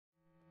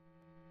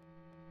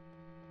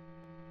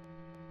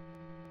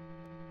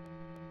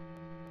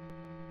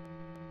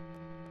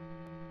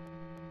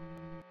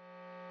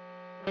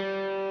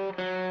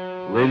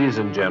Ladies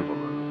and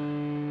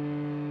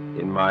gentlemen,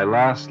 in my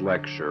last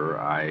lecture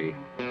I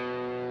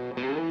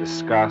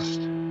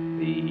discussed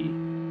the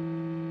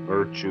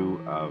virtue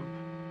of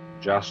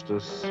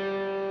justice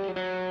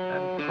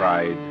and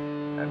pride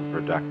and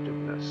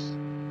productiveness.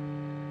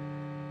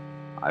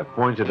 I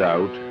pointed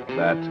out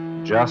that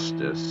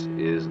justice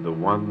is the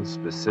one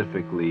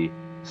specifically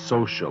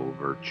social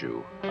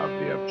virtue of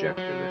the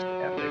objectivist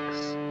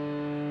ethics,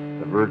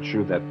 the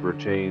virtue that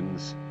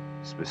pertains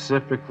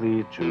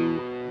specifically to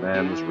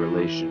man's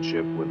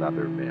relationship with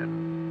other men.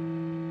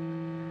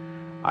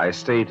 I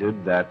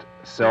stated that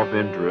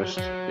self-interest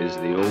is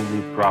the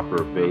only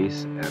proper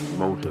base and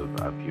motive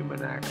of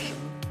human action,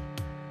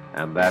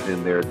 and that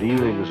in their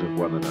dealings with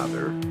one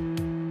another,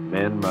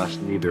 men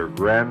must neither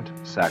grant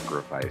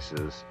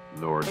sacrifices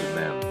nor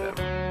demand them.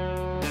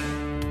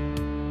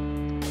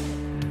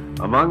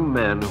 Among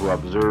men who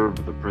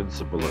observe the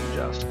principle of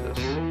justice,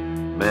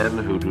 men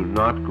who do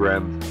not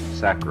grant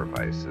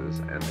sacrifices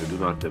and who do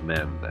not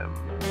demand them,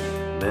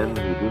 men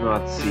who do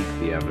not seek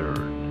the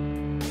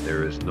unearned,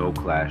 there is no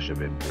clash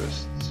of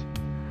interests.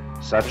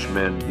 Such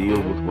men deal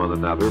with one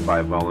another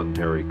by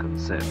voluntary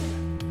consent,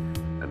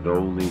 and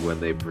only when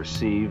they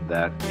perceive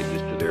that it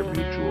is to their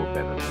mutual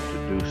benefit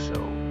to do so.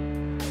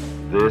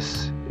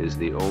 This is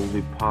the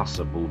only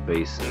possible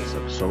basis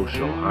of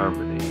social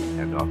harmony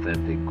and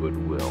authentic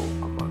goodwill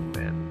among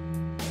men.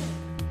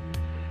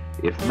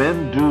 If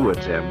men do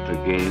attempt to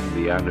gain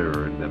the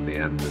unearned and the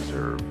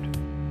undeserved,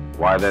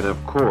 why then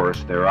of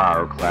course there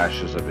are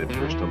clashes of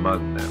interest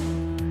among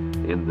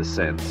them, in the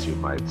sense, you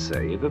might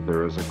say, that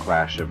there is a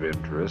clash of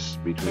interests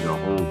between a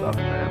hold-up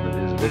man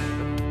and his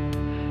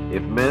victim.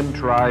 If men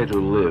try to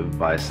live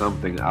by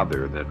something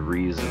other than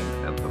reason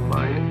and the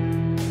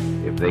mind,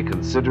 if they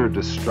consider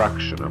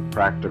destruction a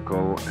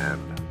practical and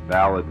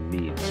valid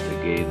means to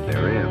gain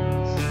their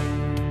ends,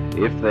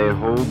 if they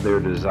hold their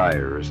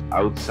desires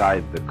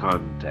outside the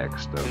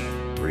context of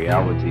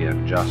reality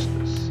and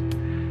justice,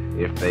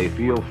 if they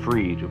feel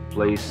free to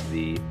place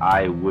the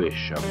I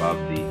wish above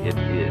the it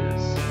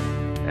is,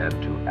 and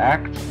to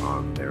act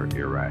on their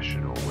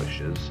irrational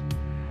wishes,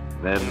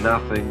 then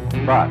nothing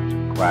but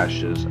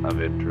clashes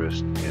of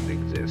interest can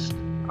exist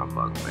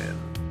among men.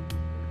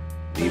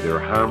 Neither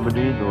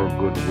harmony nor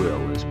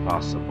goodwill is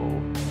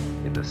possible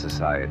in a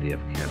society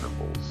of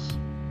cannibals.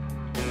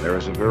 There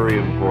is a very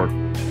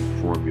important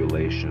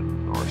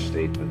formulation or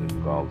statement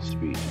in Gall's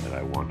speech that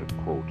I want to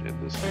quote in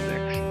this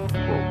connection.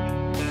 Quote,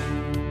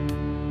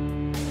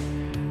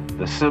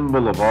 "The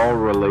symbol of all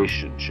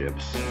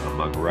relationships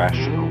among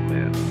rational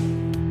men,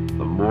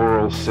 the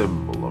moral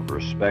symbol of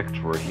respect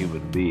for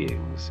human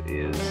beings,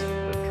 is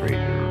the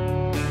traitor.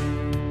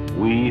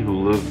 We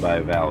who live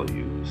by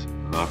values,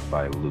 not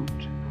by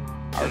loot,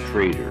 are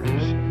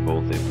traders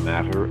both in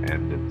matter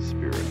and in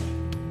spirit.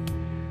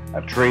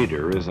 A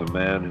trader is a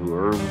man who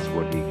earns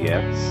what he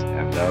gets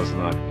and does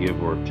not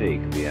give or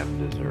take the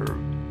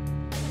undeserved.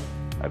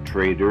 A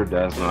trader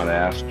does not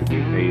ask to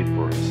be paid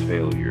for his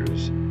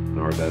failures,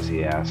 nor does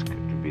he ask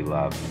to be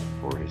loved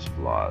for his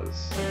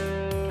flaws.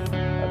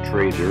 A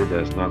trader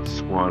does not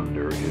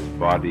squander his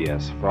body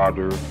as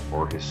fodder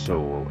or his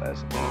soul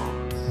as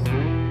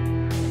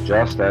alms.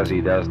 Just as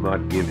he does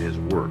not give his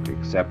work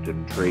except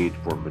in trade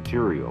for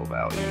material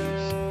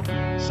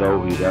values,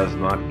 so he does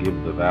not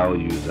give the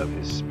values of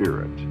his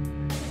spirit,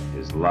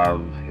 his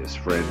love, his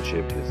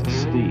friendship, his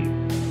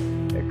esteem,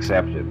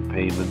 except in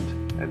payment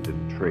and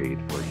in trade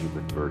for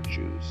human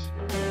virtues,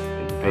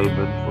 in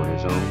payment for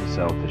his own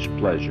selfish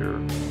pleasure,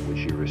 which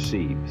he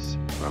receives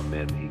from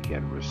men he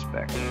can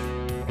respect."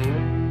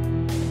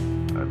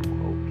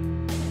 Unquote.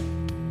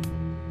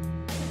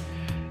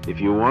 If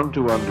you want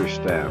to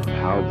understand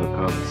how the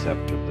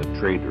concept of the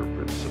trader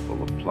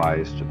principle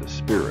applies to the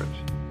spirit,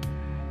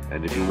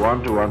 and if you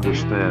want to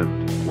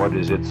understand what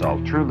is its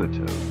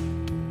alternative,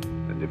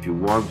 and if you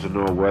want to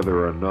know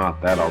whether or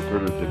not that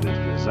alternative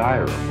is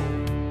desirable,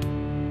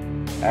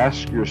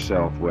 ask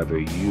yourself whether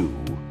you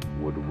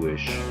would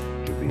wish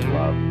to be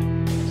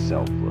loved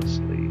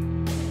selflessly.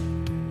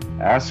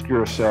 Ask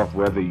yourself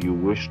whether you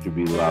wish to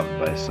be loved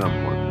by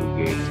someone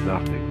who gains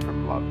nothing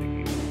from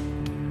loving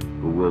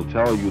you, who will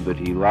tell you that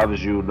he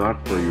loves you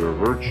not for your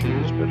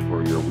virtues but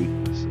for your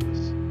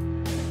weaknesses,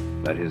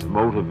 that his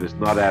motive is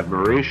not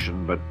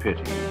admiration but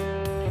pity,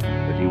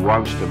 that he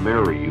wants to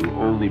marry you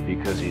only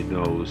because he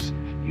knows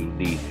you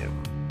need him,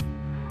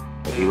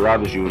 that he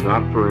loves you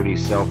not for any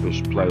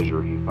selfish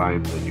pleasure he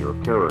finds in your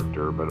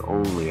character, but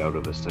only out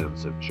of a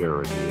sense of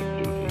charity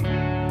and duty.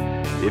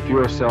 If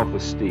your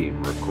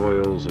self-esteem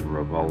recoils in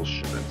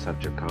revulsion at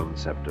such a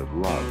concept of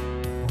love,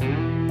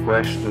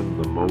 question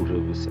the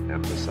motives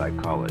and the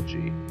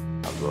psychology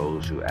of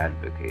those who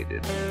advocate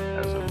it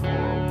as a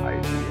moral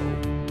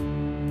ideal.